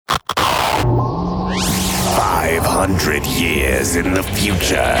100 years in the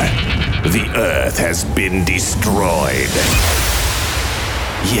future, the Earth has been destroyed.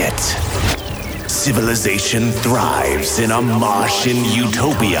 Yet, civilization thrives in a Martian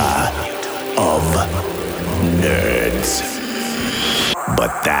utopia of nerds.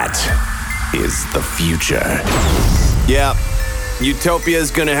 But that is the future. Yeah,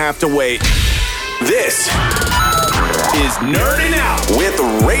 Utopia's gonna have to wait. This is Nerding Out with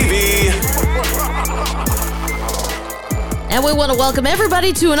Ravy. And we want to welcome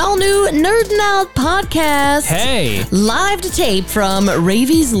everybody to an all-new Nerdin' Out podcast. Hey. Live to tape from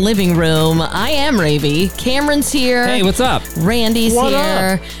Ravy's living room. I am Ravy. Cameron's here. Hey, what's up? Randy's What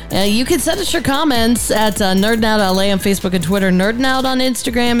here. You can send us your comments at Nerdin' Out LA on Facebook and Twitter, Nerdin' Out on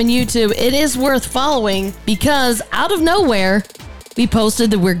Instagram and YouTube. It is worth following because out of nowhere, we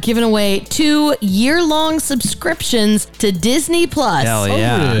posted that we're giving away 2 year-long subscriptions to Disney Plus. Hell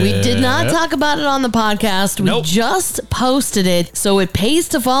yeah. We did not talk about it on the podcast. We just posted it, so it pays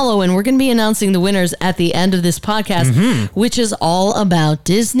to follow, and we're going to be announcing the winners at the end of this podcast, which is all about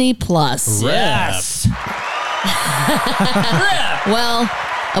Disney Plus. Yes. Well,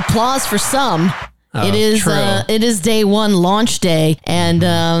 applause for some. Oh, it is day one, launch day, and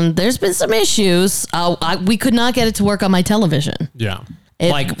there's been some issues. We could not get it to work on my television. Yeah.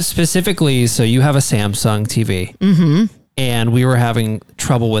 Like specifically, so you have a Samsung TV, and we were having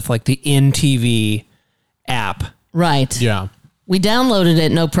trouble with like the InTV app. Right. Yeah. We downloaded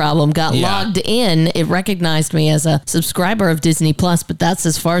it, no problem. Got logged in. It recognized me as a subscriber of Disney Plus, but that's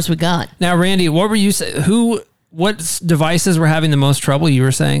as far as we got. Now, Randy, what were you saying? What devices were having the most trouble, you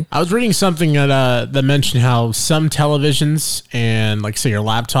were saying? I was reading something that mentioned how some televisions and, like, say, your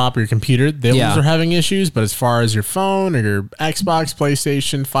laptop or your computer, those are having issues, but as far as your phone or your Xbox,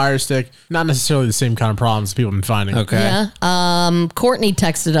 PlayStation, Fire Stick, not necessarily the same kind of problems people have been finding. Okay. Yeah. Courtney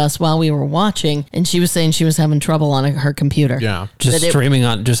texted us while we were watching, and she was saying she was having trouble on her computer. Yeah. Just streaming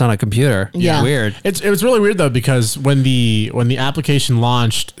on a computer. Yeah. Weird. It was really weird, though, because when the application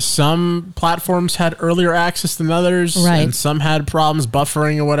launched, some platforms had earlier access than others, and some had problems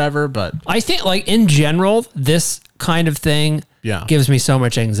buffering or whatever. But I think, like, in general, this kind of thing gives me so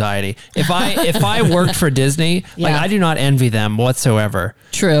much anxiety. If I worked for Disney, like, I do not envy them whatsoever.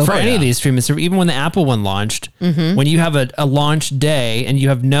 True. For any of these streaming services, even when the Apple one launched, when you have a launch day and you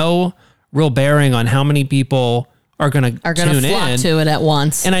have no real bearing on how many people are going to flock to it at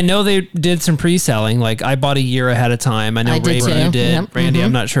once. And I know they did some pre-selling. Like, I bought a year ahead of time. I know Ravy, you did. Yep. Randy,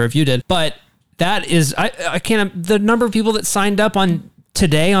 I'm not sure if you did, but that is, I can't, the number of people that signed up on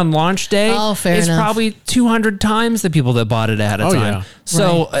today on launch day is probably 200 times the people that bought it ahead of time. Yeah.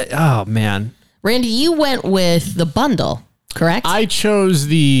 So, oh man. Randy, you went with the bundle, correct? I chose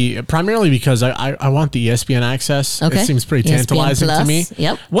primarily because I want the ESPN access. Okay. It seems pretty tantalizing to me.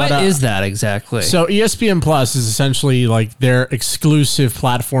 Yep. What is that exactly? So ESPN Plus is essentially like their exclusive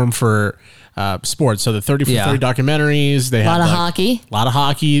platform for sports. So the 30 for 30 documentaries. They have a lot of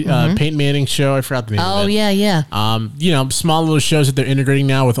hockey. Peyton Manning show. I forgot the name of it. Yeah. Small little shows that they're integrating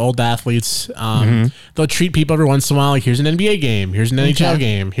now with old athletes. They'll treat people every once in a while. Like, here's an NBA game. Here's an NHL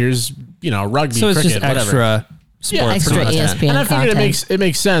game. Here's, rugby, so it's cricket, just extra sport extra ESPN and I figured content. it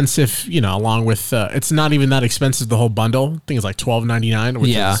makes sense if, along with, it's not even that expensive, the whole bundle. I think it's like $12.99,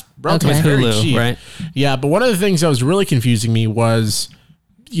 which is relatively very cheap. Right? Yeah, but one of the things that was really confusing me was,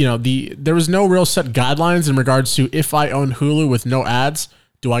 there was no real set guidelines in regards to if I own Hulu with no ads,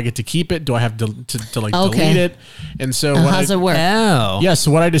 do I get to keep it? Do I have to delete it? And so how does it work? Yeah, so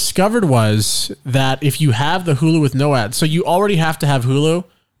what I discovered was that if you have the Hulu with no ads, so you already have to have Hulu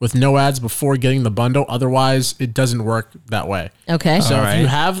with no ads before getting the bundle. Otherwise, it doesn't work that way. Okay. So if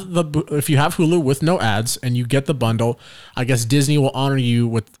you have Hulu with no ads and you get the bundle, I guess Disney will honor you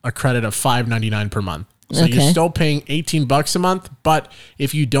with a credit of $5.99 per month. So you're still paying $18 a month, but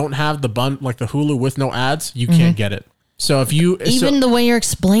if you don't have the the Hulu with no ads, you can't get it. So if you the way you're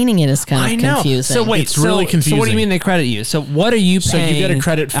explaining it is kind of confusing. So wait, it's really confusing. So what do you mean they credit you? So what are you paying? So you get a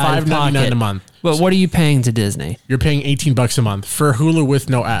credit $5.99 a month. But what are you paying to Disney? You're paying $18 a month for Hulu with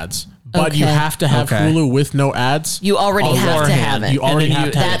no ads. But you have to have Hulu with no ads. You already have to have it. You already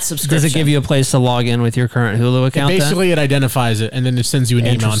have that subscription. Does it give you a place to log in with your current Hulu account? Basically, it identifies it, and then it sends you an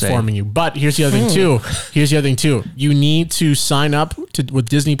email informing you. But here's the other thing, too. You need to sign up with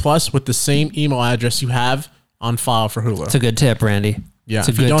Disney Plus with the same email address you have on file for Hulu. It's a good tip, Randy. Yeah,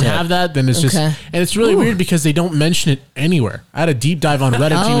 if you don't have that, then it's just... And it's really weird because they don't mention it anywhere. I had a deep dive on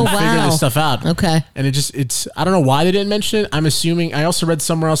Reddit to even figure this stuff out. Okay. And it's... I don't know why they didn't mention it. I'm assuming... I also read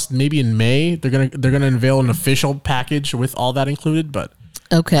somewhere else, maybe in May, they're gonna unveil an official package with all that included, but...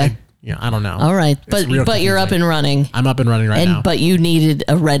 Okay. Yeah, I don't know. All right, but you're up and running. I'm up and running now. But you needed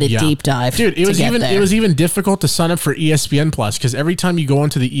a Reddit deep dive, dude. It was even difficult to sign up for ESPN Plus because every time you go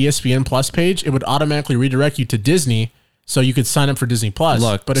onto the ESPN Plus page, it would automatically redirect you to Disney, so you could sign up for Disney Plus.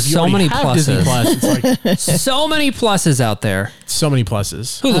 Look, but if you so many have pluses. Disney Plus, it's like so many pluses out there. So many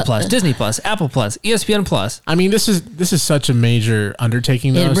pluses. Hulu Plus, Disney Plus, Apple Plus, ESPN Plus. I mean, this is such a major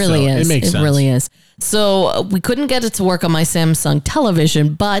undertaking, though. It really is. It makes sense. It really is. So we couldn't get it to work on my Samsung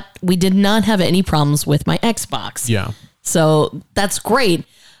television, but we did not have any problems with my Xbox. Yeah. So that's great.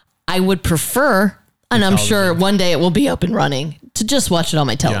 I would prefer, and I'm sure one day it will be up and running, to just watch it on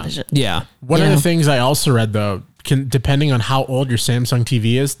my television. Yeah. One of the things I also read, though, depending on how old your Samsung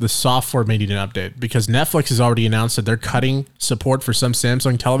TV is, the software may need an update because Netflix has already announced that they're cutting support for some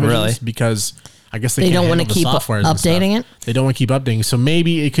Samsung televisions because I guess they don't want to keep updating it. They don't want to keep updating. So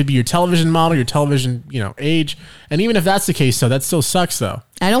maybe it could be your television model, your television, age. And even if that's the case, though, that still sucks, though.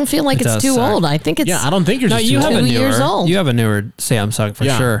 I don't feel like it's too old. I think it's... Yeah, I don't think you're just too old. 2 years old. You have a newer Samsung for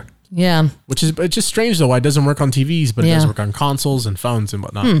sure. Yeah. Which is it's just strange, though, why it doesn't work on TVs, but it does work on consoles and phones and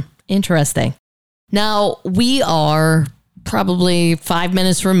whatnot. Interesting. Now, we are probably 5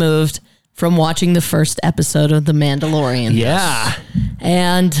 minutes removed from watching the first episode of The Mandalorian. Yeah.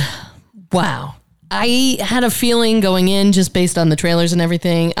 And wow. I had a feeling going in just based on the trailers and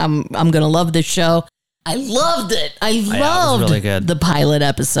everything. I'm going to love this show. I loved it. I loved really good. The pilot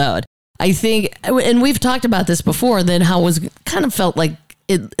episode. I think, and we've talked about this before, that how it was kind of felt like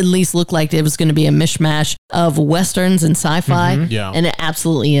it at least looked like it was going to be a mishmash of Westerns and sci-fi. Yeah. And it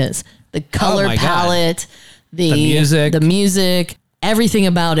absolutely is. The color palette, the music, everything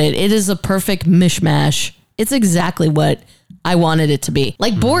about it. It is a perfect mishmash. It's exactly what I wanted it to be.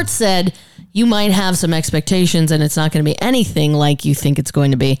 Like Bort said, you might have some expectations and it's not going to be anything like you think it's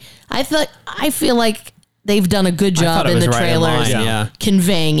going to be. I feel like they've done a good job in the trailers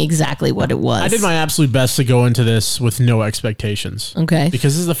conveying exactly what it was. I did my absolute best to go into this with no expectations. Okay.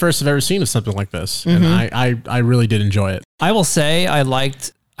 Because this is the first I've ever seen of something like this. And I really did enjoy it. I will say I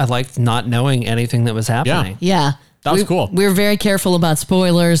liked not knowing anything that was happening. Yeah. That was cool. We were very careful about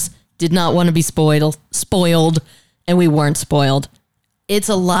spoilers. Did not want to be spoiled, and we weren't spoiled. It's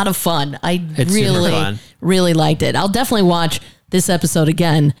a lot of fun. It's really liked it. I'll definitely watch this episode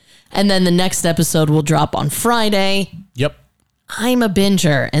again. And then the next episode will drop on Friday. Yep. I'm a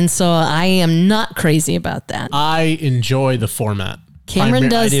binger, and so I am not crazy about that. I enjoy the format. Cameron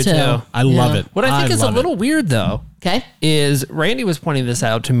does too. I love it. What I think is a little weird, though, is Randy was pointing this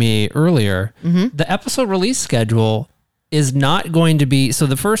out to me earlier. The episode release schedule is not going to be... So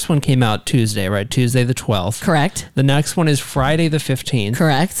the first one came out Tuesday, right? Tuesday the 12th. Correct. The next one is Friday the 15th.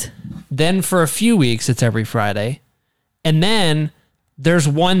 Correct. Then for a few weeks, it's every Friday. And then there's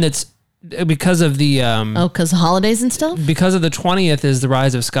one that's... Because of the... because of holidays and stuff? Because of the 20th is The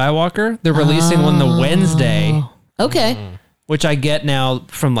Rise of Skywalker. They're releasing one the Wednesday. Okay. Which I get now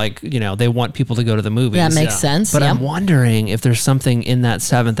from they want people to go to the movies. That makes sense. But I'm wondering if there's something in that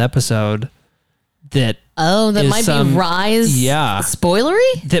 7th episode that... that might be Rise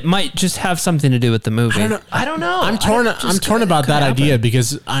spoilery? That might just have something to do with the movie. I don't know. I'm torn about that idea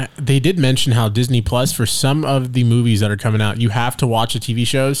because they did mention how Disney Plus, for some of the movies that are coming out, you have to watch the TV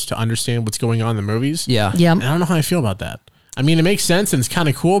shows to understand what's going on in the movies. Yeah. And I don't know how I feel about that. I mean, it makes sense and it's kind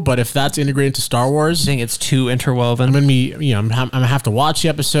of cool, but if that's integrated into Star Wars, I think it's too interwoven. I'm gonna have to watch the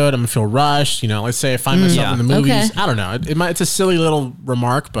episode. I'm gonna feel rushed. Let's say I find myself in the movies. Okay. I don't know. It's a silly little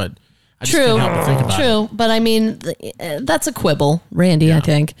remark, but I just can't help but think about it. True, but I mean, that's a quibble, Randy, I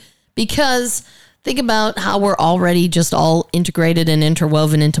think. Because think about how we're already just all integrated and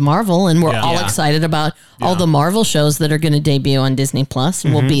interwoven into Marvel, and we're all excited about all the Marvel shows that are going to debut on Disney Plus.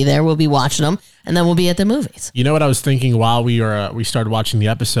 We'll be there, we'll be watching them, and then we'll be at the movies. You know what I was thinking while we started watching the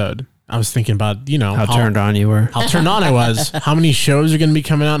episode? I was thinking about, how turned on you were. How turned on I was. How many shows are going to be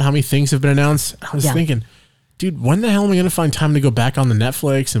coming out? How many things have been announced? I was thinking... Dude, when the hell am I going to find time to go back on the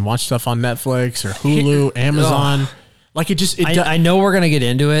Netflix and watch stuff on Netflix or Hulu, Amazon? I know we're going to get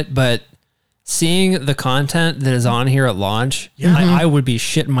into it, but seeing the content that is on here at launch, I would be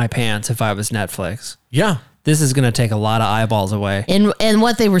shitting my pants if I was Netflix. Yeah. This is going to take a lot of eyeballs away. And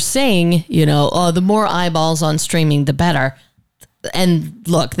what they were saying, the more eyeballs on streaming, the better. And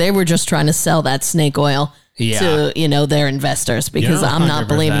look, they were just trying to sell that snake oil to, their investors because I'm not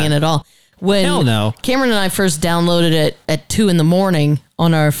believing it at all. When Cameron and I first downloaded it at 2 a.m.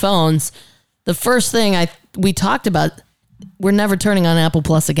 on our phones, the first thing we talked about, we're never turning on Apple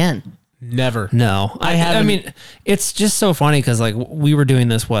Plus again. Never. No. I mean, it's just so funny because we were doing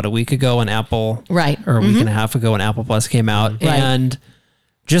this, a week ago when Apple... Right. Or a week and a half ago when Apple Plus came out. Right. And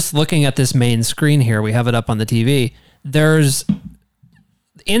just looking at this main screen here, we have it up on the TV.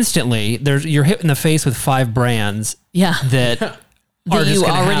 instantly you're hit in the face with 5 brands. Yeah. That that you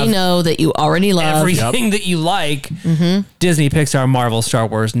already know, that you already love. Everything that you like. Disney, Pixar, Marvel, Star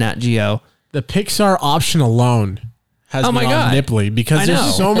Wars, Nat Geo. The Pixar option alone has me God. nipply because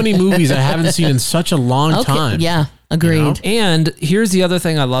there's so many movies I haven't seen in such a long time. Yeah, agreed. You know? And here's the other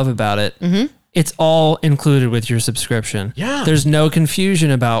thing I love about it. It's all included with your subscription. Yeah. There's no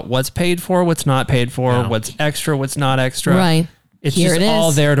confusion about what's paid for, what's not paid for, what's extra, what's not extra. Right. It's just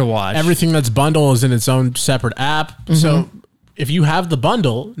all there to watch. Everything that's bundled is in its own separate app. So if you have the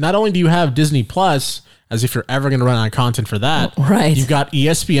bundle, not only do you have Disney Plus, as if you're ever going to run out of content for that, right? You've got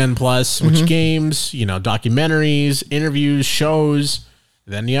ESPN Plus, which games, documentaries, interviews, shows.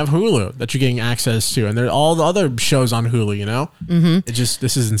 Then you have Hulu that you're getting access to, and there are all the other shows on Hulu.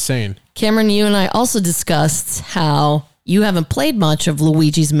 This is insane. Cameron, you and I also discussed how you haven't played much of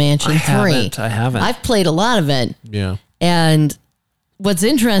Luigi's Mansion 3. I haven't. I've played a lot of it. Yeah. And what's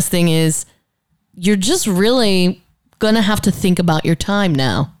interesting is you're just really going to have to think about your time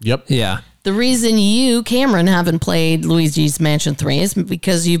now. Yep. Yeah. The reason you, Cameron, haven't played Luigi's Mansion 3 is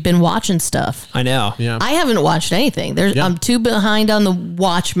because you've been watching stuff. I know. Yeah. I haven't watched anything. I'm too behind on the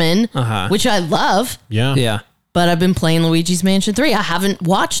Watchmen, which I love. Yeah. Yeah. But I've been playing Luigi's Mansion 3. I haven't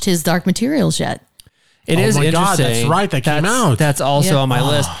watched his Dark Materials yet. It is my interesting. God, that's right. That came out. That's also on my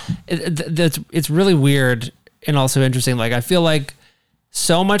list. It's really weird and also interesting. Like, I feel like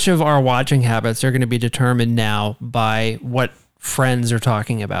so much of our watching habits are going to be determined now by what friends are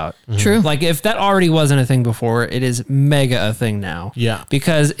talking about. True. Like, if that already wasn't a thing before, it is mega a thing now. Yeah.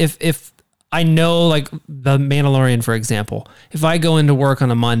 Because if I know, like, the Mandalorian, for example, if I go into work on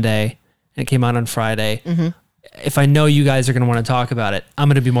a Monday and it came out on Friday, if I know you guys are going to want to talk about it, I'm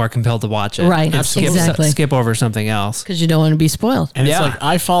going to be more compelled to watch it. Right. And skip over something else. Because you don't want to be spoiled. And it's like,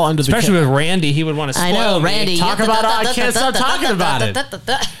 I fall under especially with Randy, he would want to spoil I know, me. Randy. Talk about it. I can't stop talking about it.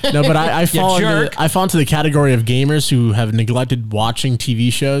 No, but I fall into the category of gamers who have neglected watching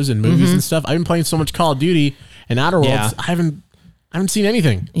TV shows and movies and stuff. I've been playing so much Call of Duty and Outer Worlds. I haven't seen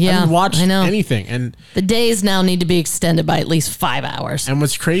anything. Yeah, I haven't watched anything. And the days now need to be extended by at least 5 hours. And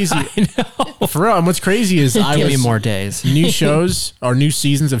what's crazy, for real, and what's crazy is give me more days. New shows or new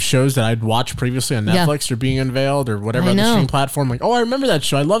seasons of shows that I'd watched previously on Netflix are being unveiled or whatever other streaming platform. Like, I remember that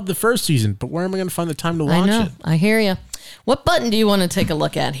show. I loved the first season, but where am I going to find the time to watch it? I hear you. What button do you want to take a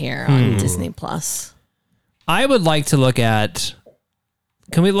look at here on Disney Plus? I would like to look at.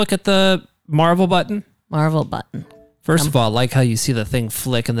 Can we look at the Marvel button? Marvel button. First of all, I like how you see the thing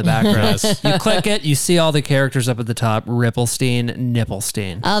flick in the background. You click it, you see all the characters up at the top. Ripplestein,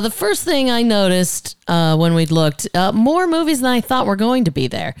 Nipplestein. The first thing I noticed when we looked, more movies than I thought were going to be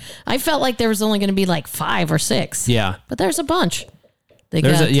there. I felt like there was only going to be like 5 or 6. Yeah. But there's a bunch.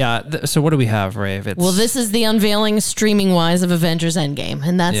 So what do we have, Ray? Well, this is the unveiling streaming-wise of Avengers Endgame.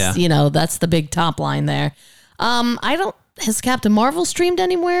 And that's, that's the big top line there. Has Captain Marvel streamed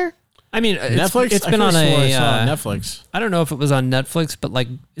anywhere? I mean, Netflix. It's been on Netflix. I don't know if it was on Netflix, but like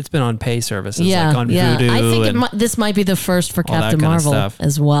it's been on pay services, like on Vudu. I think this might be the first for Captain Marvel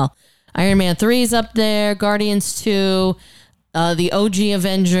as well. Iron Man 3 is up there. Guardians 2, the OG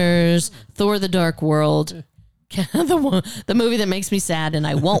Avengers, Thor: The Dark World, the movie that makes me sad and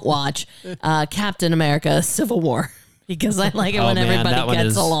I won't watch, Captain America: Civil War, because I like it when everybody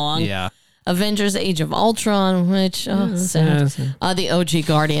gets along. Yeah. Avengers Age of Ultron, which sad. The OG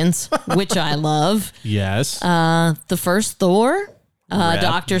Guardians, which I love. Yes. The first Thor,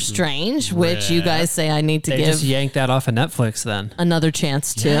 Doctor Strange, which you guys say I need to give. Just yank that off of Netflix then. Another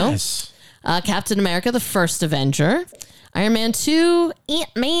chance too. Yes. Captain America, the first Avenger. Iron Man 2,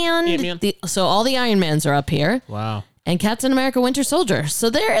 Ant-Man. So all the Iron Mans are up here. Wow. And Captain America Winter Soldier. So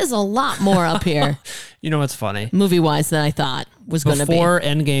there is a lot more up here. You know what's funny? Movie-wise than I thought was going to be. Before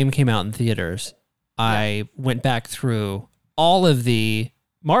Endgame came out in theaters, I went back through all of the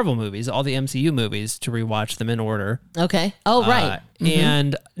Marvel movies, all the MCU movies, to rewatch them in order. Okay. Oh, right.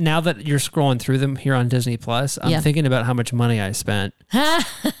 And now that you're scrolling through them here on Disney Plus, I'm thinking about how much money I spent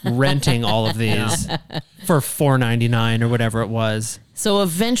renting all of these for $4.99 or whatever it was. So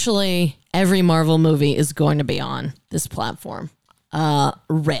eventually, every Marvel movie is going to be on this platform. I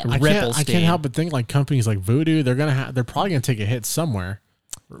can't help but think like companies like Vudu, they're probably gonna take a hit somewhere.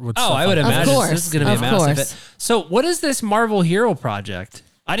 I would imagine this is gonna be a massive hit. Course. So what is this Marvel Hero Project?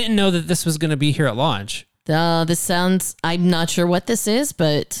 I didn't know that this was gonna be here at launch. This sounds, I'm not sure what this is,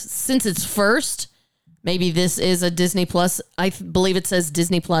 but since it's first, maybe this is a Disney Plus. I believe it says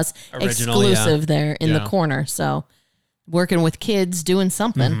Disney Plus exclusive there in the corner. So working with kids doing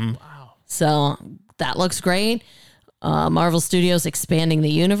something. Wow. So that looks great. Marvel Studios expanding the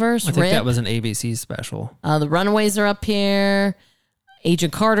universe. I think that was an ABC special. The Runaways are up here.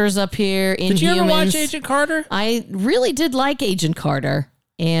 Agent Carter's up here. Inhumans. Did you ever watch Agent Carter? I really did like Agent Carter.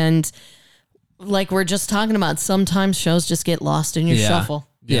 And like we're just talking about, sometimes shows just get lost in your shuffle.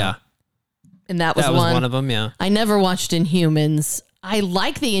 Yeah. And that was one of them, yeah. I never watched Inhumans. I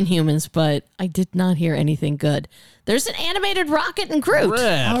like the Inhumans, but I did not hear anything good. There's an animated Rocket and Groot.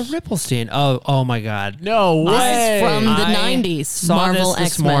 Oh, Ripplestein. Oh my God. No way. This is from the 90s. Saw Marvel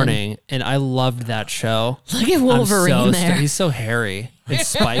this X-Men. morning, and I loved that show. Look at Wolverine there. He's so hairy and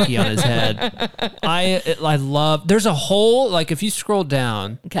spiky on his head. I love, there's a whole, like if you scroll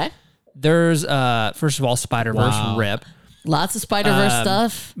down, Okay. there's, first of all, Spider-Verse Rip. Lots of Spider-Verse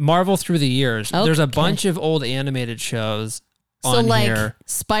stuff. Marvel through the years. Okay. There's a bunch of old animated shows So on like here.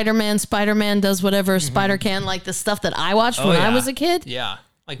 Spider-Man does whatever Spider can, like the stuff that I watched when I was a kid. Yeah.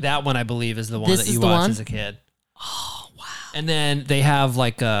 Like that one, I believe, is the one This that is you the watched one? as a kid. Oh, wow. And then they have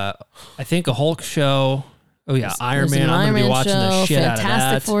like I think a Hulk show. Oh, yeah. Iron There's Man. an I'm Iron going to be Man watching the show, shit out of that.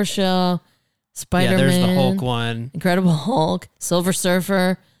 Fantastic Four show, Spider-Man. Yeah, there's the Hulk one. Incredible Hulk, Silver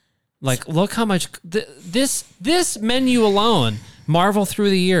Surfer. Like, look how much this menu alone, Marvel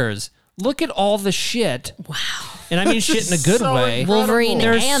through the years. Look at all the shit. Wow. And I mean shit in a good So way. Wolverine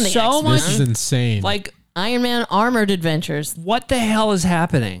There's and the so X-Men. much. This is insane. Like, Iron Man Armored Adventures. what the hell is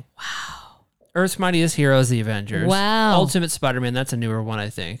happening? Wow. Earth's Mightiest Heroes, The Avengers. Wow. Ultimate Spider-Man, that's a newer one, I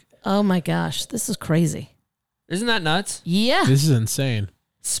think. Oh my gosh, this is crazy. Isn't that nuts? Yeah. This is insane.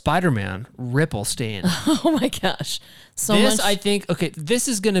 Spider-Man, Ripplestein. Oh my gosh. So This, much. I think, okay, this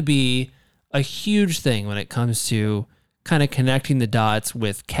is going to be a huge thing when it comes to kind of connecting the dots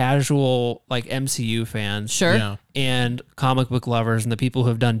with casual, like, MCU fans. Sure. Yeah. And comic book lovers and the people who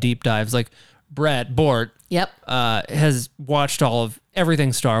have done deep dives. Like, Brett Bort Yep. has watched all of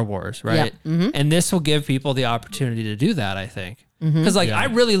everything Star Wars, right? Yep. Mm-hmm. And this will give people the opportunity to do that, I think. Because, like, I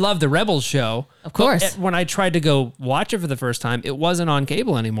really love the Rebels show. Of course. But when I tried to go watch it for the first time, it wasn't on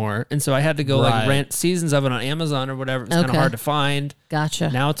cable anymore. And so I had to go, like, Right. rent seasons of it on Amazon or whatever. It was kind of Okay. hard to find.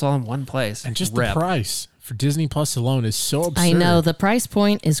 Gotcha. Now it's all in one place. And just Rip. the price for Disney Plus alone is so absurd. I know the price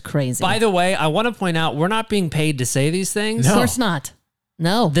point is crazy. By the way, I want to point out, we're not being paid to say these things. Of course not.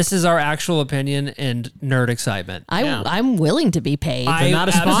 No. This is our actual opinion and nerd excitement. I'm willing to be paid. I- They're not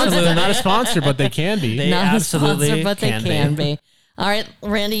a sponsor. Absolutely. They're not a sponsor, but they can be. They not a absolutely sponsor, but they can can be. be. All right,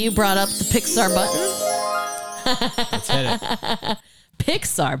 Randy, you brought up the Pixar button. Let's hit it.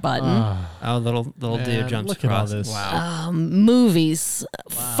 Pixar button. Oh, little Man, dude jumps look at all across. this. Wow. Movies.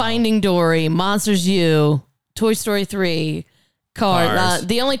 Finding Dory, Monsters U, Toy Story 3, Cars. Cars.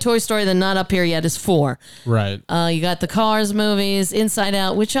 The only Toy Story that's not up here yet is 4. Right. You got the Cars movies, Inside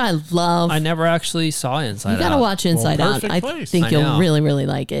Out, which I love. I never actually saw Inside You got to Out. watch Inside Out. perfect I place. think I you'll know. really, really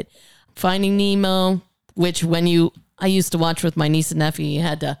like it. Finding Nemo, which I used to watch with my niece and nephew, you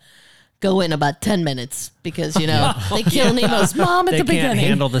had to go in about 10 minutes because, they kill Nemo's mom at They the can't beginning.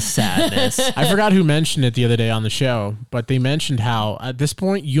 handle the sadness. I forgot who mentioned it the other day on the show, but they mentioned how at this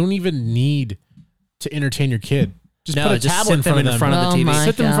point you don't even need to entertain your kid. Just No, put a just tablet sit them in them. front of the Oh TV. my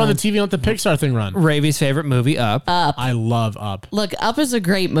Sit them in front of God. the TV and let the Pixar thing run. Ravi's favorite movie, Up. I love Up. Look, Up is a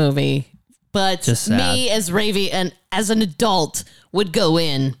great movie, but Just sad. me as Ravi and as an adult would go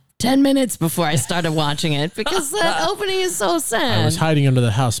in 10 minutes before I started watching it because that opening is so I sad. was hiding under the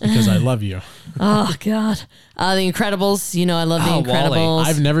house because I love you. Oh, God. The Incredibles. I love The Oh, Wall-E. Incredibles.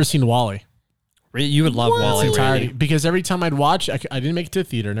 I've never seen Wall-E. You would love Wall-E. Entirety, Randy. because every time I'd watch, I didn't make it to the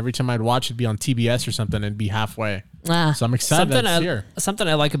theater, and every time I'd watch, it'd be on TBS or something, and it'd be halfway. So I'm excited that's here. Something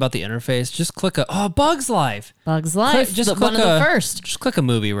I like about the interface. Just click Bug's Life. Bugs Life. Click- just the, click one of the first. Just click a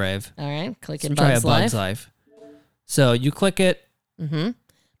movie, Rave. All right. Click in Try Bugs a Bug's Life. Life. So you click it, and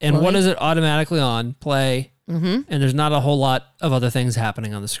what is it automatically on? Play. And there's not a whole lot of other things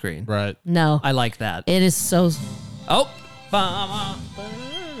happening on the screen. Right. No. I like that. It is so Oh,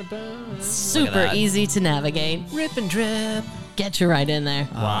 super that. easy to navigate. rip and drip. Get you right in there.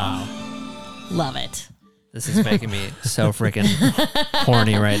 Wow. Love it. This is making me so freaking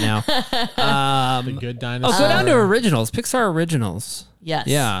horny right now. The Good Dinosaur. Oh, go down to originals. Pixar originals. Yes.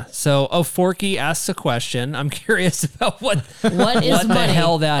 Yeah. So, Forky asks a question. I'm curious about what What is what the money?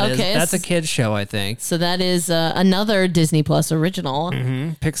 hell that is. Okay, That's a kid's show, I think. So that is another Disney Plus original.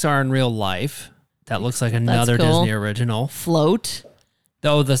 Pixar in Real Life. That looks like another cool. Disney original. Float.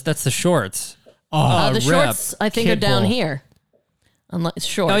 Oh, that's the shorts. The Rip. shorts, I think, Kid are down Bull. here. Unless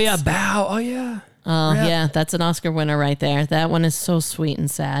shorts. Oh yeah, Bow. Oh yeah. Oh Rip. yeah, that's an Oscar winner right there. That one is so sweet and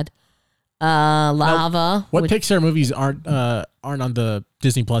sad. Lava. What which- Pixar movies aren't on the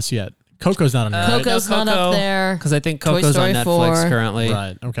Disney Plus yet? Coco's not on there. Coco's not up there. because I think Toy Coco's Story on Netflix 4. currently.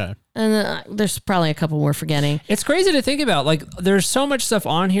 Right. Okay. And there's probably a couple we're forgetting. It's crazy to think about. Like, there's so much stuff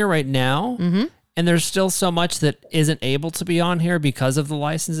on here right now, And there's still so much that isn't able to be on here because of the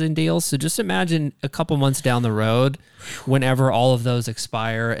licensing deals. So just imagine a couple months down the road, whenever all of those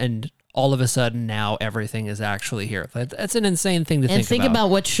expire, and all of a sudden now everything is actually here. That's an insane thing to think about. And think about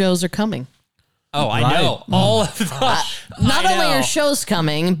what shows are coming. Oh, I know. All of the, not only are shows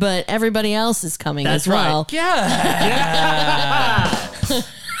coming, but everybody else is coming as well. Right. Yeah.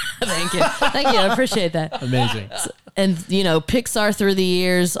 Thank you. I appreciate that. Amazing. And, Pixar through the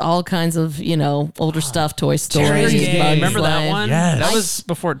years, all kinds of, older stuff, Toy Story. Remember that one? Yes. That was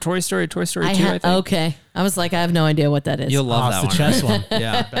before Toy Story 2, I think. Okay. I was like, I have no idea what that is. You'll love that the one. chess one.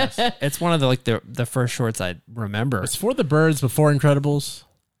 Yeah. It's one of the first shorts I remember. It's for the birds before Incredibles.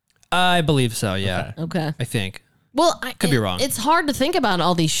 I believe so, yeah. Okay. I think. Well, Could be wrong. It's hard to think about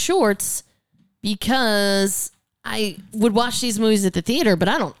all these shorts because I would watch these movies at the theater, but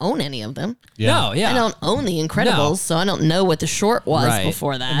I don't own any of them. Yeah. No, yeah. I don't own The Incredibles, so I don't know what the short was Right.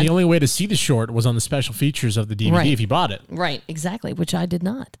 before that. And the only way to see the short was on the special features of the DVD Right. if you bought it. Right, exactly, which I did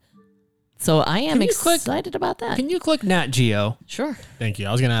not. So I am excited about that. Can you click Nat Geo? Sure. Thank you.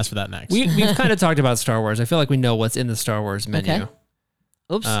 I was going to ask for that next. We've kind of talked about Star Wars. I feel like we know what's in the Star Wars menu. Okay.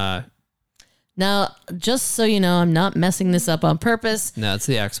 Oops. Now, just so you know, I'm not messing this up on purpose. No, it's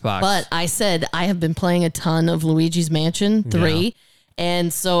the Xbox. But I said I have been playing a ton of Luigi's Mansion 3.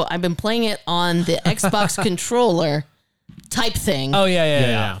 And so I've been playing it on the Xbox controller type thing. Oh,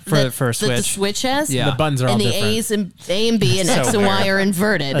 yeah. For that Switch. the Switch has. Yeah. The buttons are all And the different. A's and A and B and That's X so and Y weird. are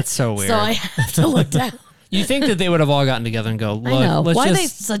inverted. That's so weird. So I have to look down. You think that they would have all gotten together and go, look, I know. let's Why are they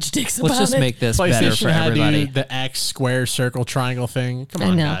just, such dicks about let's just it? make this better PlayStation for had everybody. the X, square, circle, triangle thing. Come I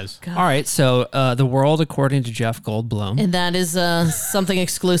on, know. guys. God. All right, so The World According to Jeff Goldblum. And that is something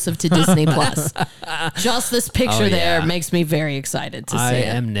exclusive to Disney Plus. Just this picture there makes me very excited to see I it.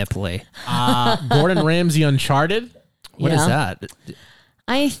 am nipply. Gordon Ramsay Uncharted? What is Yeah. that?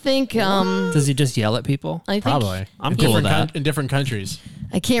 I think Does he just yell at people? I think Probably. I'm in cool with different that. in different countries.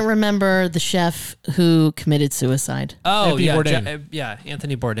 I can't remember the chef who committed suicide. Oh, Anthony yeah. Bourdain.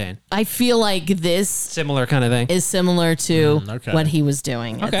 Anthony Bourdain. I feel like this Similar kind of thing. is similar to okay. what he was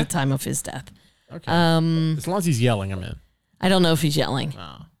doing at Okay. the time of his death. Okay. As long as he's yelling, I'm in. I don't know if he's yelling.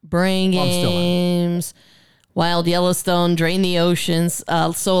 Brain Well, I'm still in. Games, Wild Yellowstone, Drain the Oceans.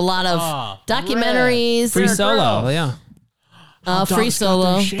 So a lot of documentaries. Free Solo, yeah. Free Dogs Got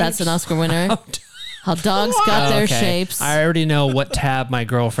Solo. Their Shapes. That's an Oscar winner. How Dogs Got Their Okay. Shapes. I already know what tab my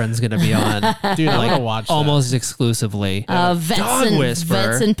girlfriend's going to be on. Dude, I'm going to watch that. Almost exclusively.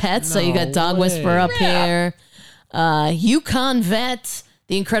 Vets and Pets. So you got Dog Whisperer up here. Yukon Vet.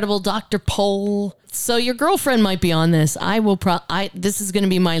 The Incredible Dr. Pole. So your girlfriend might be on this. I will. This is going to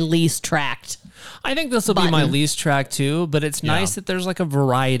be my least tracked. I think this will be my least track too, but it's nice that there's like a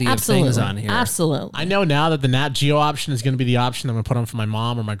variety Absolutely. of things on here. Absolutely. I know now that the Nat Geo option is going to be the option I'm going to put on for my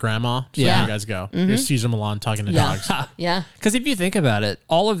mom or my grandma. So Yeah. there you guys go. Here's Caesar Milan talking to Yeah. dogs. Yeah. Because if you think about it,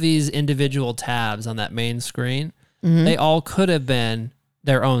 all of these individual tabs on that main screen, Mm-hmm. they all could have been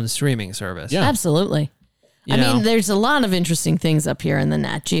their own streaming service. Yeah. Absolutely. You I know? mean, there's a lot of interesting things up here in the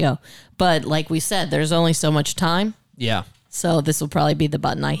Nat Geo, but like we said, there's only so much time. Yeah. So this will probably be the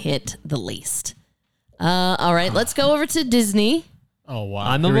button I hit the least. All right, let's go over to Disney. Oh, wow.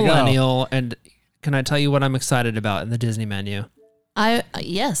 I'm a Here we go. millennial, and can I tell you what I'm excited about in the Disney menu?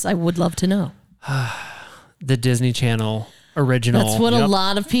 Yes, I would love to know. The Disney Channel original. That's what a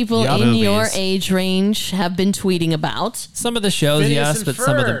lot of people in movies. your age range have been tweeting about. Some of the shows, Phineas yes, and but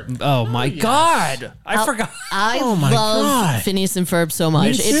some of them. Oh my God! I forgot. I Oh my love God. Phineas and Ferb so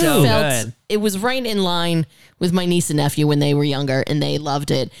much. Me It too. felt Good. it was right in line with my niece and nephew when they were younger, and they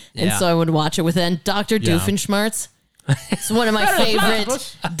loved it. And Yeah. so I would watch it with them. Dr. Doofenshmirtz. It's one of my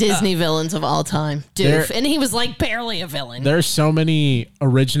favorite Disney villains of all time. Doof. There- And he was like barely a villain. There's so many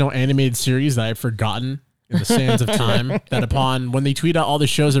original animated series that I've forgotten in the sands of time that upon when they tweet out all the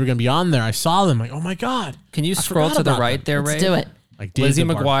shows that are going to be on there, I saw them like, oh my God. Can you I scroll forgot to the about right there, Ray? Let's do it. Like Dave Lizzie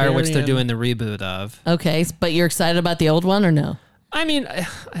the McGuire, which they're Barbarian. doing the reboot of. Okay, but you're excited about the old one or no? I mean,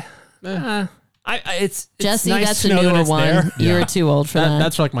 it's Jesse, nice that's to a know that newer it's one. there. You're Yeah. too old for that.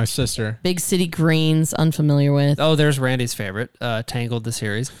 That's like my sister. Big City Greens, unfamiliar with. Oh, there's Randy's favorite, Tangled, the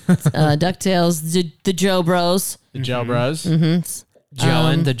series. DuckTales, the Joe Bros. The Joe Bros.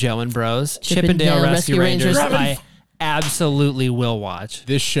 Joan, the Joan Bros. Chippendale Rescue Rangers. I absolutely will watch.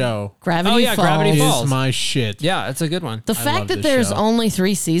 This show Gravity Oh, yeah, Falls. Gravity Falls. is my shit. Yeah, it's a good one. The love fact that this there's show. only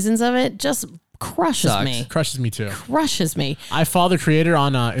 3 seasons of it just crushes Sucks. me. Crushes me too. Crushes me. I follow the creator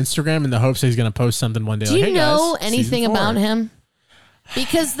on Instagram in the hopes that he's going to post something one day. Do like, you hey know guys, anything season 4. about him?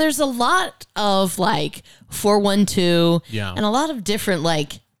 Because there's a lot of like 412 Yeah. and a lot of different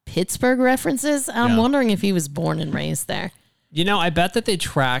like Pittsburgh references. I'm Yeah. wondering if he was born and raised there. You know, I bet that they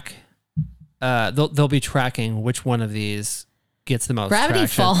track they'll be tracking which one of these gets the most Gravity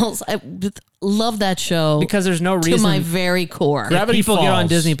traction. Falls. I love that show because there's no reason to my very core. Gravity people Falls. Get on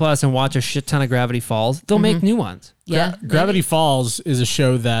Disney Plus and watch a shit ton of Gravity Falls. They'll make new ones. Yeah, Gravity Falls is a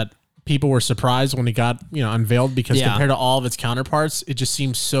show that people were surprised when it got unveiled because compared to all of its counterparts, it just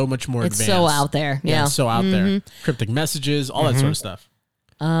seems so much more advanced. It's so out there. Yeah, it's so out there. Cryptic messages, all that sort of stuff.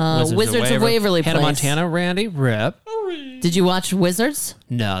 Wizards of Waverly Hannah Place. Montana, Randy, rip. Did you watch Wizards?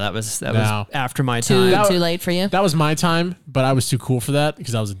 No, that was after my time. Too late for you? That was my time, but I was too cool for that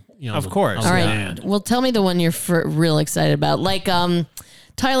because I was, of course. All right. Well, tell me the one you're real excited about. Like,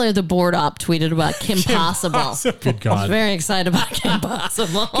 Tyler the Board Op tweeted about Kim Possible. Good God. I was very excited about Kim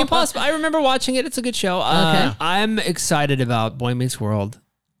Possible. Kim Possible. I remember watching it. It's a good show. Okay. I'm excited about Boy Meets World.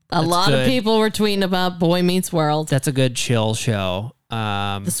 A lot of people were tweeting about Boy Meets World. That's a good chill show.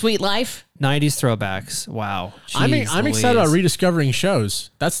 The Sweet Life. 90s throwbacks. Wow. I'm excited about rediscovering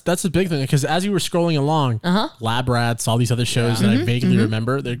shows. That's a big thing because as you were scrolling along, Lab Rats, all these other shows that I vaguely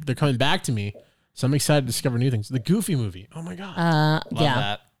remember, they're coming back to me. So I'm excited to discover new things. The Goofy movie. Oh my God. Love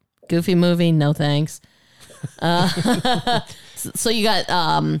that. Goofy movie. No thanks. So you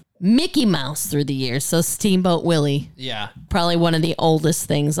got Mickey Mouse through the years. So Steamboat Willie. Yeah. Probably one of the oldest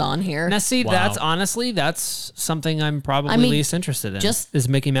things on here. Now see, that's something I'm probably least interested in. Is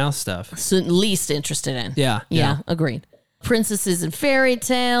Mickey Mouse stuff. So least interested in. Yeah. Agreed. Princesses and Fairy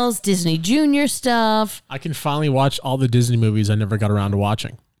Tales, Disney Junior stuff. I can finally watch all the Disney movies I never got around to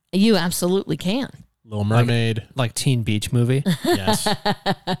watching. You absolutely can. Little Mermaid. Like Teen Beach Movie. Yes.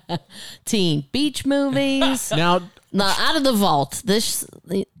 Teen Beach movies. Now, out of the vault. This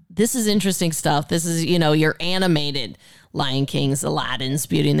is interesting stuff. This is, your animated Lion Kings, Aladdin's,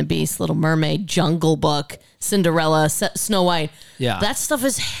 Beauty and the Beast, Little Mermaid, Jungle Book, Cinderella, Snow White. Yeah. That stuff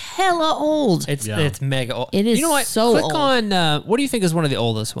is hella old. It's mega old. It is you know what? so Click old. on, what do you think is one of the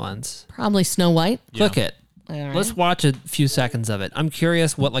oldest ones? Probably Snow White. Click it. Right. Let's watch a few seconds of it. I'm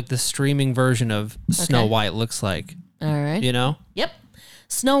curious what the streaming version of Snow White looks like. All right. Yep.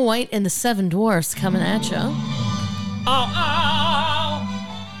 Snow White and the Seven Dwarfs coming at you.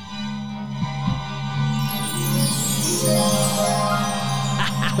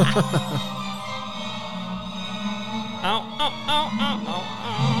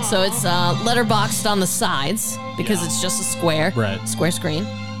 So it's letterboxed on the sides because it's just a square screen.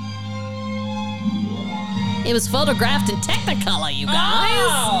 It was photographed in Technicolor, you guys.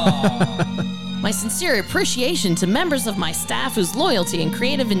 My sincere appreciation to members of my staff whose loyalty and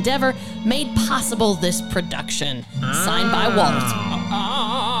creative endeavor made possible this production. Signed by Walt.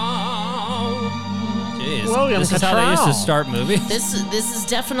 Jeez. This is how they used to start movies. This is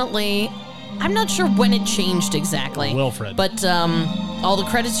definitely... I'm not sure when it changed exactly. Wilfred. But all the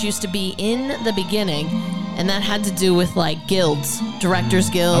credits used to be in the beginning, and that had to do with guilds,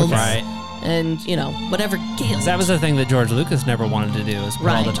 directors guilds. Right. And, whatever guilds. That was the thing that George Lucas never wanted to do, is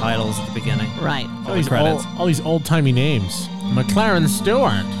put all the titles at the beginning. Right. All these credits. All these old-timey names. McLaren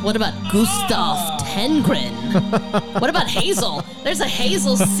Stewart. What about Gustav Tengren? What about Hazel? There's a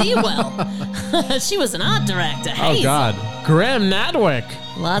Hazel Sewell. She was an art director. Hazel. Oh, God. Graham Nadwick.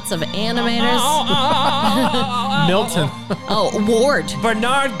 Lots of animators. Milton. Oh, Ward.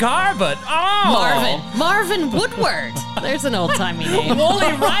 Bernard Garbutt. Oh. Marvin Woodward. There's an old-timey name.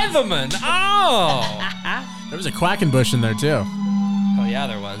 Wooly Riverman. Oh. There was a Quackenbush in there, too. Oh, yeah,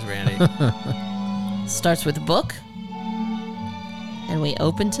 there was, Randy. Starts with a book. And we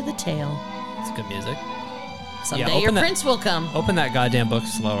open to the tale. It's good music. Someday your prince will come. Open that goddamn book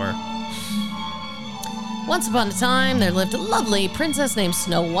slower. Once upon a time, there lived a lovely princess named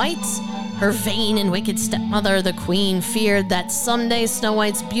Snow White. Her vain and wicked stepmother, the queen, feared that someday Snow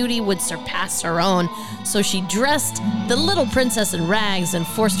White's beauty would surpass her own, so she dressed the little princess in rags and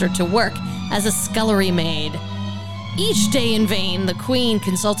forced her to work as a scullery maid. Each day in vain, the queen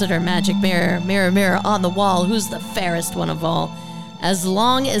consulted her magic mirror. Mirror, mirror on the wall, who's the fairest one of all? As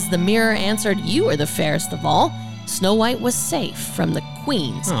long as the mirror answered, you are the fairest of all, Snow White was safe from the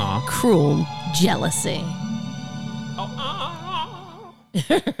queen's cruel jealousy.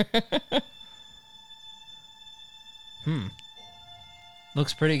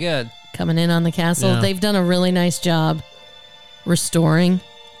 Looks pretty good. Coming in on the castle. They've done a really nice job restoring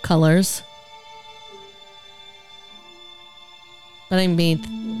colors. But I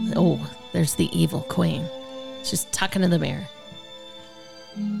mean, there's the evil queen. She's tucking in the mirror.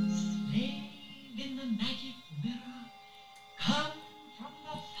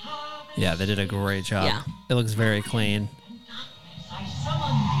 Yeah, they did a great job. Yeah. It looks very clean.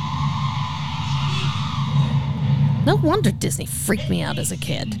 No wonder Disney freaked me out as a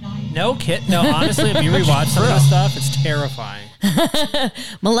kid. No, honestly, if you rewatch some of this stuff, it's terrifying.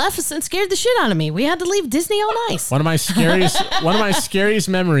 Maleficent scared the shit out of me. We had to leave Disney on ice. One of my scariest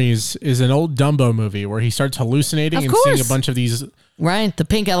memories is an old Dumbo movie where he starts hallucinating and seeing a bunch of these. Right, the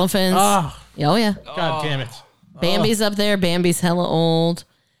pink elephants. Oh yeah. God damn it. Bambi's up there. Bambi's hella old.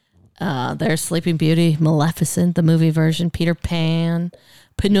 There's Sleeping Beauty, Maleficent, the movie version, Peter Pan,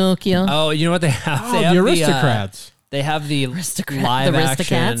 Pinocchio. Oh, you know what they have? They have the Aristocrats. They have the live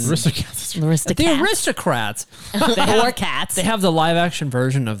action. Aristocrats. The Aristocrats. Or cats. They have the live action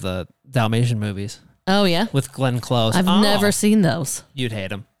version of the Dalmatian movies. Oh, yeah? With Glenn Close. I've never seen those. You'd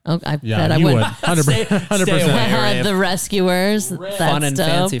hate them. Oh, I bet I would. 100%. The Rescuers. Fun and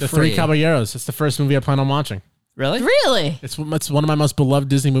fancy The free. Three Caballeros. It's the first movie I plan on watching. Really? Really? It's one of my most beloved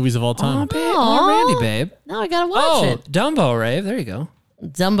Disney movies of all time. Randy, babe. Now I gotta watch it. Dumbo, Rave. There you go.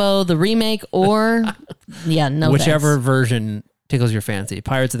 Dumbo, the remake, or whichever version tickles your fancy.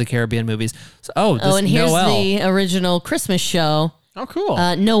 Pirates of the Caribbean movies. So, and here's Noel. the original Christmas show. Oh, cool.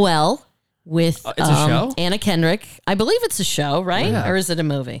 Noel with it's a show? Anna Kendrick. I believe it's a show, right? Yeah. Or is it a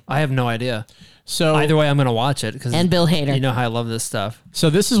movie? I have no idea. So either way, I'm going to watch it and Bill Hader. You know how I love this stuff. So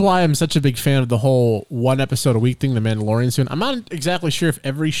this is why I'm such a big fan of the whole one episode a week thing, The Mandalorian soon. I'm not exactly sure if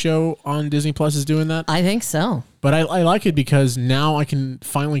every show on Disney Plus is doing that. I think so. But I like it because now I can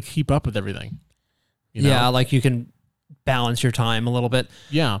finally keep up with everything. You know? Yeah, like you can balance your time a little bit.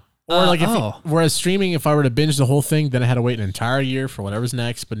 Yeah. Or whereas streaming, if I were to binge the whole thing, then I had to wait an entire year for whatever's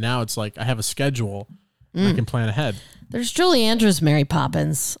next. But now it's like I have a schedule. And I can plan ahead. There's Julie Andrews' Mary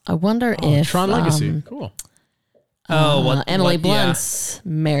Poppins. I wonder if Tron Legacy. Cool. Emily Blunt's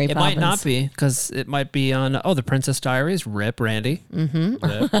Mary Poppins. It might not be because it might be on The Princess Diaries. Rip Randy. Mm-hmm.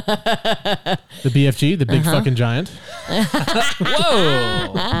 Rip. The BFG, the big fucking giant.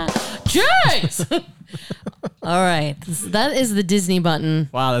 Whoa. Jeez. All right, that is the Disney button.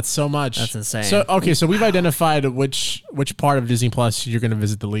 Wow, that's so much. That's insane. So we've identified which part of Disney Plus you're going to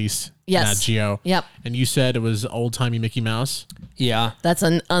visit the least. Yes. Nat Geo. Yep. And you said it was old timey Mickey Mouse. Yeah. That's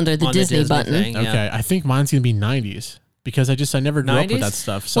under the Disney button. Thing, yeah. Okay, I think mine's going to be 90s because I never grew up with that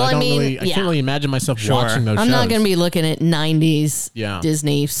stuff. So I can't really imagine myself watching those shows. I'm not going to be looking at 90s Yeah.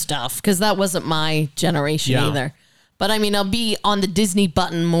 Disney stuff because that wasn't my generation either. But I mean, I'll be on the Disney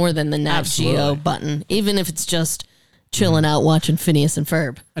button more than the Nat Geo button, even if it's just chilling out watching Phineas and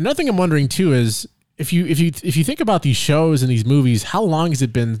Ferb. Another thing I'm wondering too is if you think about these shows and these movies, how long has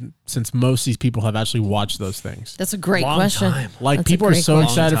it been since most of these people have actually watched those things? That's a great Long question. time. Like That's people are so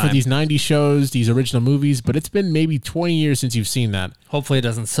question. excited for these 90s shows, these original movies, but it's been maybe 20 years since you've seen that. Hopefully it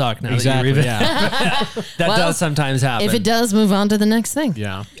doesn't suck now Exactly. that you Yeah. That does sometimes happen. If it does, move on to the next thing.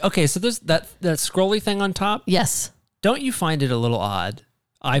 Yeah. Okay, so there's that scrolly thing on top. Yes. Don't you find it a little odd?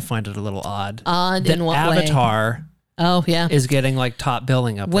 I find it a little odd. Odd that in what way? Avatar Oh, yeah. is getting like top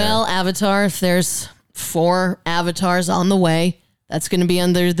billing up Well, Avatar, if there's 4 avatars on the way, that's going to be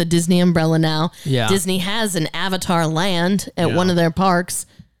under the Disney umbrella now. Yeah. Disney has an Avatar land at one of their parks.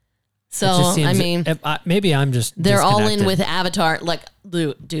 So, I mean, maybe I'm just they're all in disconnected. with Avatar. Like,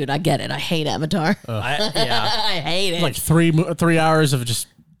 dude, I get it. I hate Avatar. I hate it. Like 3 hours of just.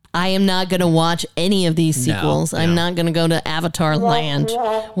 I am not going to watch any of these sequels. I'm not going to go to Avatar Land,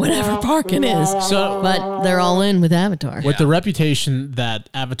 whatever park it is. But they're all in with Avatar. With the reputation that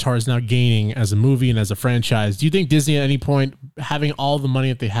Avatar is now gaining as a movie and as a franchise, do you think Disney at any point, having all the money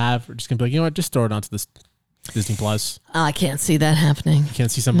that they have, are just going to be like, you know what, just throw it onto this Disney Plus? I can't see that happening. You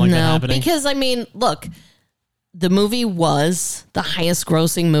can't see something like that happening? Because, I mean, look, the movie was the highest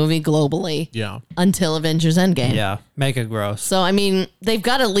grossing movie globally until Avengers Endgame. Yeah, mega gross. So, I mean, they've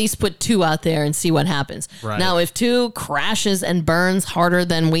got to at least put 2 out there and see what happens. Right. Now, if 2 crashes and burns harder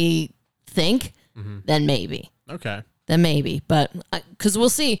than we think, then maybe. Okay. Then maybe. But, because we'll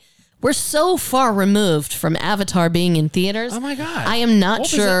see. We're so far removed from Avatar being in theaters. Oh, my God. I am not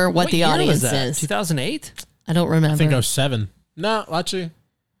sure what the year was audience that? is. 2008? I don't remember. I think 2007. No, actually.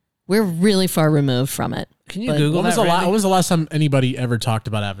 We're really far removed from it. Can you Google When that, Randy? was the last time anybody ever talked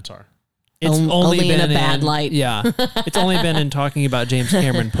about Avatar? It's only been in a bad light. Yeah. It's only been in talking about James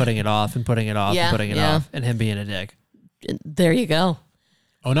Cameron putting it off and putting it off and putting it off and him being a dick. There you go.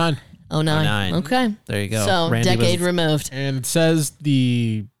 2009. 09. Okay. There you go. So, Randy decade was- removed. And it says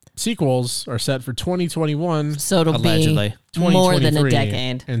the sequels are set for 2021. So it'll Allegedly. be more than a 2023,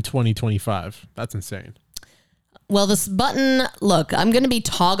 decade. And 2025. That's insane. Well, this button, look, I'm going to be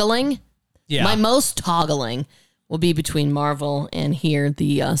toggling. Yeah. My most toggling will be between Marvel and here,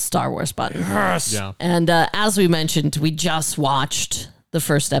 the Star Wars button. Yes. Yeah. And as we mentioned, we just watched the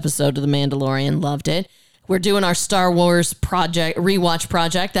first episode of The Mandalorian, loved it. we're doing our Star Wars rewatch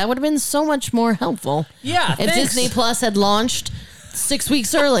project. That would have been so much more helpful. Yeah, if Disney Plus had launched 6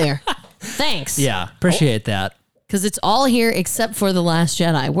 weeks earlier. Thanks. Yeah, appreciate that. Because it's all here except for The Last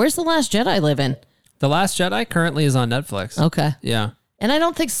Jedi. Where's The Last Jedi live in? The Last Jedi currently is on Netflix. Okay. Yeah. And I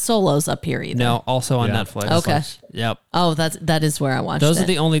don't think Solo's up here either. No, also on Netflix. Okay. Yep. Oh, that is where I watched Those it. are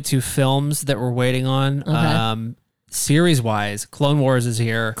the only 2 films that we're waiting on. Okay. Series-wise, Clone Wars is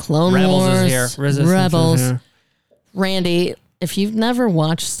here. Rebels is here. Resistance Rebels. is here. Randy, if you've never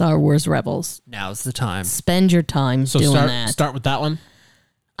watched Star Wars Rebels, Now's the time. spend your time doing that. Start with that one.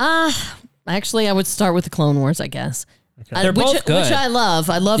 Actually, I would start with the Clone Wars, I guess. Okay. They're both good. Which I love.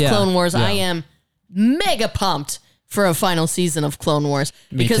 I love Yeah. Clone Wars. Yeah. I am mega pumped for a final season of Clone Wars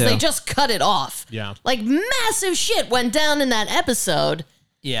because too. they just cut it off. Yeah. Like massive shit went down in that episode.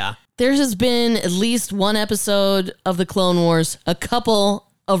 Yeah. There has been at least one episode of the Clone Wars, a couple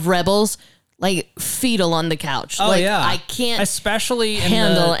of Rebels, like fetal on the couch. Oh, like, yeah. I can't especially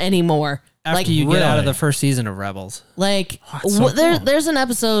handle anymore. after Like, you get out of really? the first season of Rebels. like so cool. there's an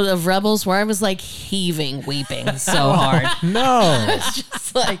episode of Rebels where I was like heaving, weeping so hard. No. It's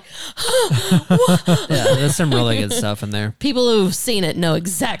just like Yeah, there's some really good stuff in there. people who've seen it know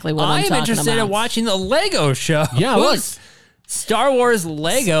exactly what I'm I'm talking interested about. in watching the Lego show. Yeah, look. Star Wars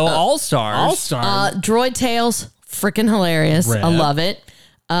Lego All-Stars. All-Star. Droid Tales, freaking hilarious. Rad. I love it.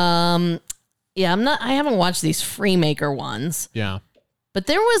 Yeah, I haven't watched these Freemaker ones. Yeah. But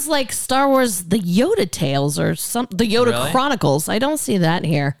there was like Star Wars, the Yoda Tales or the Yoda Really? Chronicles. I don't see that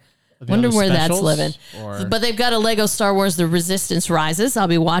here. they Wonder on the where that's specials, living. or- But they've got a Lego Star Wars, The Resistance Rises. I'll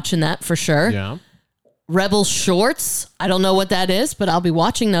be watching that for sure. Yeah. Rebel Shorts. I don't know what that is, but I'll be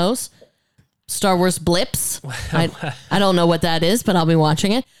watching those. Star Wars Blips. I don't know what that is, but I'll be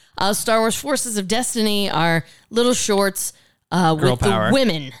watching it. Star Wars Forces of Destiny are little shorts with power. the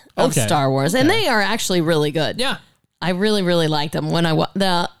women of Okay. Star Wars. And they are actually really good. Yeah. I really, really liked them when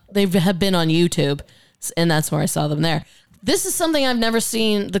they have been on YouTube, and that's where I saw them there. This is something I've never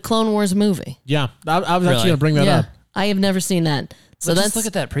seen, the Clone Wars movie. Yeah. I was actually Really? going to bring that up. I have never seen that. So Just that's look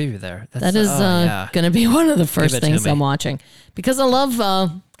at that preview there. that is going to be one of the first it to things me. I'm watching because I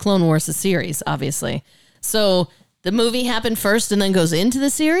love Clone Wars, the series, obviously. So the movie happened first and then goes into the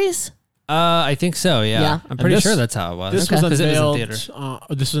series? I think so, yeah. Yeah. I'm pretty this- sure that's how it was. This was 'Cause it unveiled. in theater.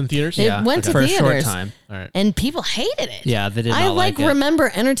 This was in theaters? It went to for theaters. a short time. All right. And people hated it. Yeah, they did I not like it.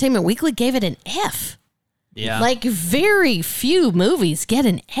 remember Entertainment Weekly gave it an F. Yeah. Like very few movies get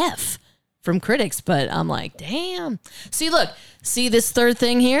an F from critics, but I'm like, damn. See this third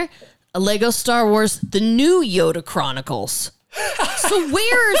thing here? A Lego Star Wars, the new Yoda Chronicles. So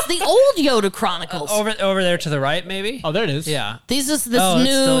where's the old Yoda Chronicles? over there to the right, maybe? Oh, there it is. Yeah. This is Oh, it's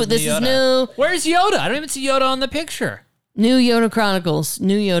still new. the This is Yoda. new. Where's Yoda? I don't even see Yoda on the picture. New Yoda Chronicles.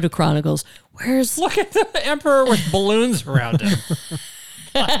 New Yoda Chronicles. Where's Look at the Emperor with balloons around him.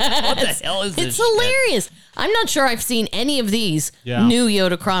 What the hell is this? It's hilarious. I'm not sure I've seen any of these Yeah. new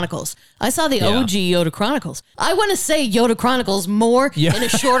Yoda Chronicles. I saw the Yeah. OG Yoda Chronicles. I want to say Yoda Chronicles more Yeah. in a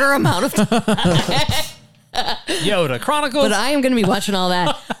shorter amount of time. Yoda Chronicles. But I am going to be watching all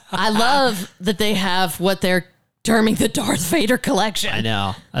that. I love that they have what they're terming the Darth Vader collection. I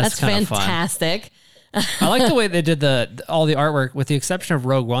know. That's kind of fun. fantastic. I like the way they did all the artwork, with the exception of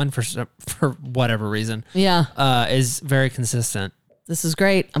Rogue One for whatever reason. Yeah, Is very consistent. this is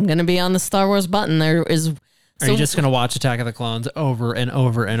great. I'm going to be on the Star Wars button. There is. Are you just going to watch Attack of the Clones over and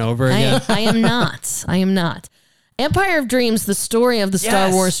over and over again? I am not. I am not. Empire of Dreams, the story of the Star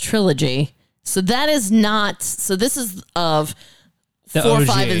Yes. Wars trilogy. So that is not. So this is of The 4, OG.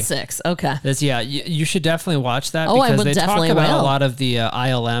 5, and 6. Okay. You should definitely watch that Oh, I because will they talk definitely about will. a lot of the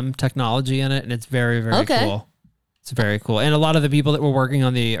ILM technology in it, and it's very, very Okay. cool. It's very cool. And a lot of the people that were working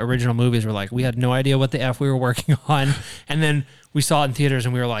on the original movies were like, we had no idea what the F we were working on. And then we saw it in theaters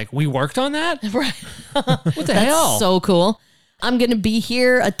and we were like, we worked on that? Right. What the That's hell? so cool. I'm going to be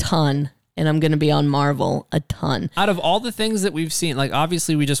here a ton, and I'm going to be on Marvel a ton. Out of all the things that we've seen, like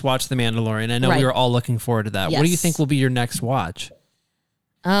obviously we just watched The Mandalorian. I know Right. we were all looking forward to that. What do you Yes. think will be your next watch?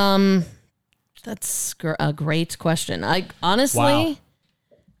 That's a great question. I honestly, Wow.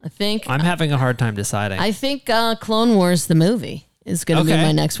 I think I'm having a hard time deciding. I think Clone Wars the movie is going to be Okay.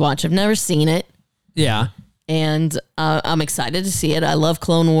 my next watch. I've never seen it, yeah. and I'm excited to see it. I love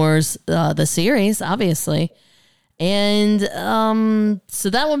Clone Wars the series, obviously, and so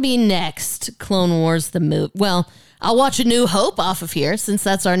that would be next. Clone Wars the movie. Well, I'll watch A New Hope off of here since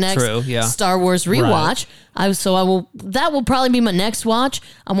that's our next True, yeah. Star Wars rewatch. That will probably be my next watch.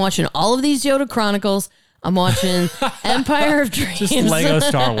 I'm watching all of these Yoda Chronicles. I'm watching Empire of Dreams. Just Lego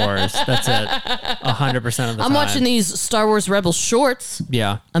Star Wars. That's it. 100% of the time. I'm watching these Star Wars Rebel shorts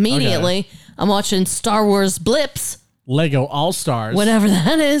Yeah. immediately. I'm watching Star Wars Blips. Lego All-Stars. Whatever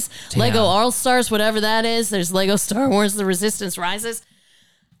that is. Damn. Lego All-Stars, whatever that is. There's Lego Star Wars The Resistance Rises.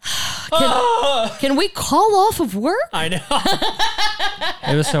 Can we call off of work? I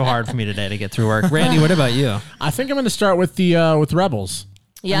know. It was so hard for me today to get through work. Randy, what about you? I think I'm going to start with the with Rebels.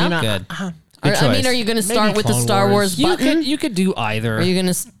 Yeah? Good. I mean, are you going to start with the Star Wars button? You could do either. Are you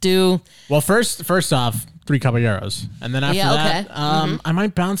going to do... Well, first off, 3 Caballeros. And then after that, I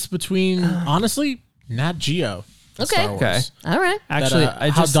might bounce between, honestly, Nat Geo. Okay. All right. Actually,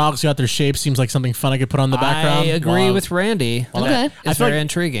 how dogs got their shape seems like something fun I could put on the background. I agree with Randy. Okay. It's very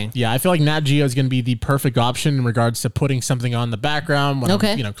intriguing. Yeah, I feel like Nat Geo is going to be the perfect option in regards to putting something on the background when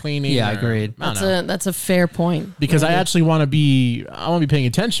I'm, cleaning. Yeah, agreed. That's a fair point. Because I actually want to be paying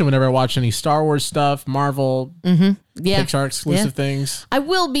attention whenever I watch any Star Wars stuff, Marvel, Pixar exclusive things. I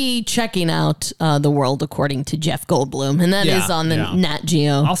will be checking out The World According to Jeff Goldblum, and that is on the Nat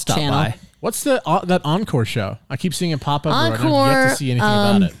Geo I'll stop channel. by. What's that Encore show? I keep seeing it pop up. Encore, I have yet to see anything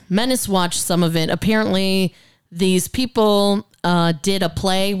about it. Menace watched some of it. Apparently, these people did a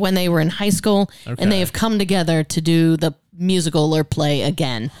play when they were in high school, and they have come together to do the musical or play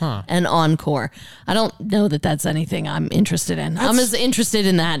again, an encore. I don't know that that's anything I'm interested in. I'm as interested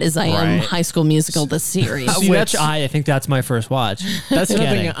in that as I am High School Musical, the series. I think that's my first watch. That's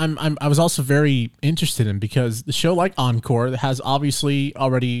another thing I was also very interested in, because the show like Encore that has obviously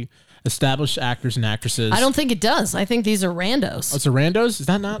already established actors and actresses. I don't think it does. I think these are randos. Oh, it's a randos? Is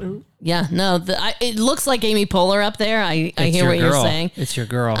that not who? Yeah, no. It looks like Amy Poehler up there. I hear what you're saying. It's your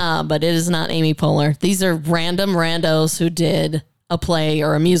girl. But it is not Amy Poehler. These are random randos who did a play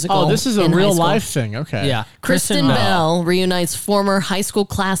or a musical. Oh, this is a real life thing. Okay. Yeah. Kristen Bell reunites former high school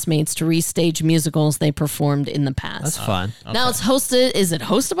classmates to restage musicals they performed in the past. That's fun. Now it's hosted. Is it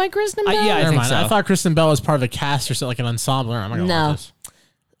hosted by Kristen Bell? Yeah, I think so. I thought Kristen Bell was part of a cast or something, like an ensemble. I'm not gonna watch this.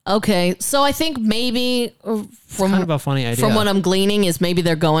 Okay, so I think maybe from kind of a funny idea. From what I'm gleaning is maybe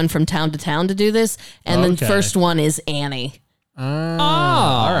they're going from town to town to do this, and then the first one is Annie.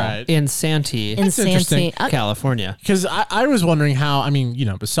 All right. In Santee, California. Because I was wondering how,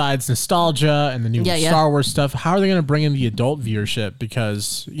 besides nostalgia and the new Star Wars stuff, how are they going to bring in the adult viewership?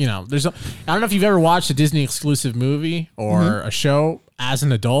 Because, I don't know if you've ever watched a Disney exclusive movie or a show as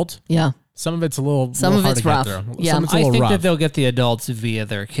an adult. Yeah. Some of it's a little hard to rough. get through. Yeah. I think that they'll get the adults via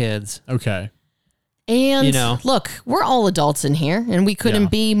their kids. Okay. And look, we're all adults in here, and we couldn't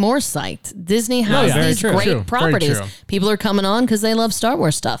be more psyched. Disney has these great properties. People are coming on because they love Star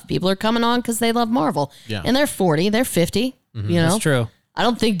Wars stuff. People are coming on because they love Marvel. Yeah. And they're 40, they're 50. That's true. I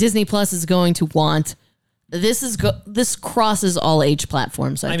don't think Disney Plus is going to want... This crosses all age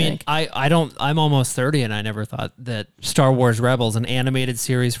platforms, I think. I'm almost 30, and I never thought that Star Wars Rebels, an animated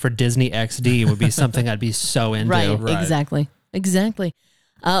series for Disney XD, would be something I'd be so into. Right. Exactly.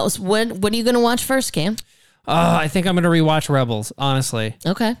 So what are you going to watch first, Cam? I think I'm going to rewatch Rebels, honestly.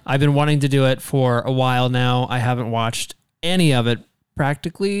 Okay. I've been wanting to do it for a while now. I haven't watched any of it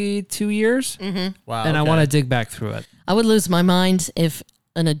practically 2 years. Mm-hmm. Wow. And I want to dig back through it. I would lose my mind if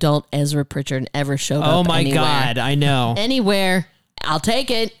an adult Ezra Pritchard ever showed up. Oh my God, I know. Anywhere. I'll take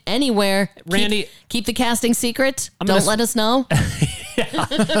it. Anywhere. Randy. Keep the casting secret. Don't let us know.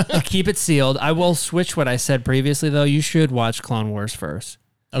 Keep it sealed. I will switch what I said previously, though. You should watch Clone Wars first.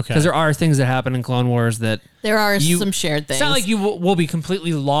 Okay. Because there are things that happen in Clone Wars that... There are some shared things. It's not like you will be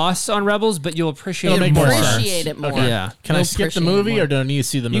completely lost on Rebels, but you'll appreciate it more. Appreciate it more. Okay. Yeah. Can I skip the movie, or do I need to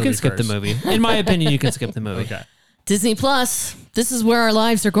see the movie You can skip first? the movie. In my opinion, you can skip the movie. Okay. Disney Plus, this is where our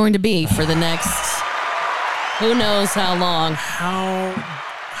lives are going to be for the next... Who knows how long.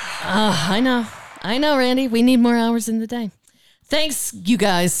 I know, Randy. We need more hours in the day. Thanks, you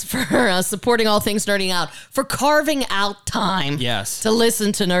guys, for supporting All Things Nerding Out, for carving out time to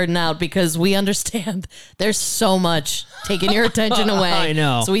listen to Nerding Out, because we understand there's so much taking your attention away. I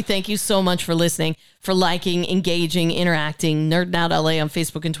know. So we thank you so much for listening, for liking, engaging, interacting. Nerding Out LA on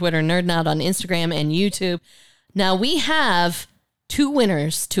Facebook and Twitter, Nerding Out on Instagram and YouTube. Now, we have 2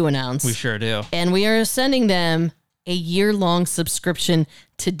 winners to announce. We sure do. And we are sending them a year-long subscription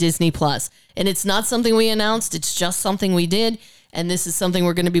to Disney Plus. And it's not something we announced. It's just something we did. And this is something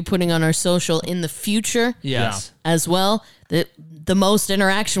we're going to be putting on our social in the future as well. The most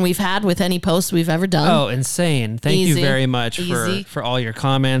interaction we've had with any post we've ever done. Oh, insane. Thank you very much for all your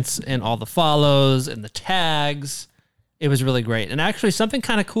comments and all the follows and the tags. It was really great. And actually, something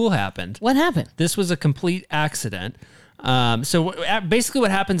kind of cool happened. What happened? This was a complete accident. So basically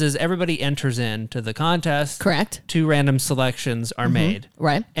what happens is everybody enters into the contest. Correct. 2 random selections are made.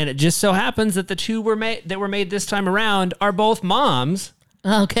 Right. And it just so happens that the 2 that were made this time around are both moms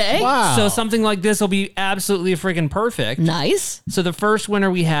Okay. Wow. So something like this will be absolutely freaking perfect. Nice. So the first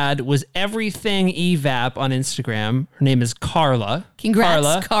winner we had was Everything Evap on Instagram. Her name is Carla.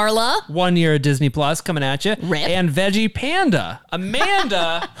 Congrats, Carla. 1 year of Disney Plus coming at you. Rip. And Veggie Panda.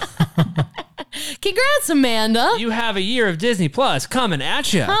 Amanda. Congrats, Amanda. You have a year of Disney Plus coming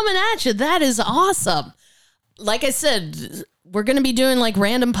at you. That is awesome. Like I said, we're going to be doing like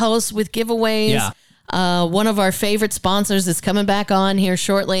random posts with giveaways. Yeah. One of our favorite sponsors is coming back on here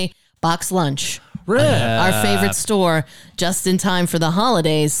shortly, Box Lunch. Our favorite store, just in time for the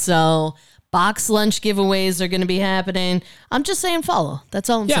holidays. So Box Lunch giveaways are going to be happening. I'm just saying follow. That's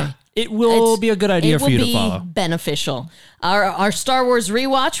all I'm saying. It will be a good idea for you to follow. It will be beneficial. Our Star Wars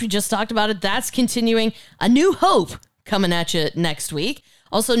rewatch, we just talked about it. That's continuing. A New Hope coming at you next week.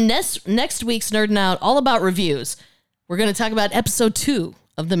 Also, next week's Nerding Out, all about reviews. We're going to talk about episode 2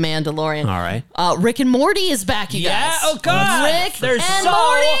 of The Mandalorian. All right. Rick and Morty is back, you guys. Yeah, oh God. Rick There's and so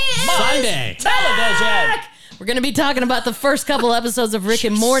Morty much Sunday television. We're going to be talking about the first couple episodes of Rick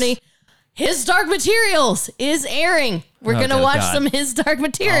and Morty. His Dark Materials is airing. We're going to watch some His Dark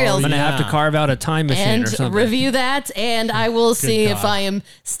Materials. I'm going to have to carve out a time machine or something. And review that, and I will see if I am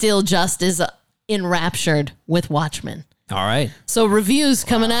still just as enraptured with Watchmen. All right. So reviews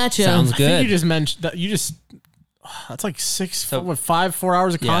coming at you. Sounds good. I think you just mentioned that that's like 4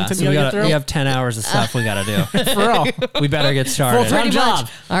 hours of content so you gotta get through. we have 10 hours of stuff we got to do. For real. We better get started. Pretty much.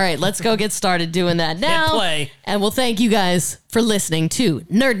 All right, let's go get started doing that now. Hit play. And we'll thank you guys for listening to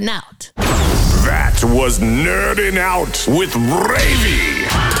Nerdin' Out. That was Nerdin' Out with Ravy.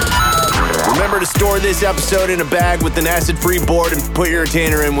 Remember to store this episode in a bag with an acid-free board and put your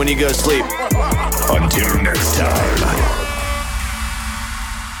retainer in when you go to sleep. Until next time.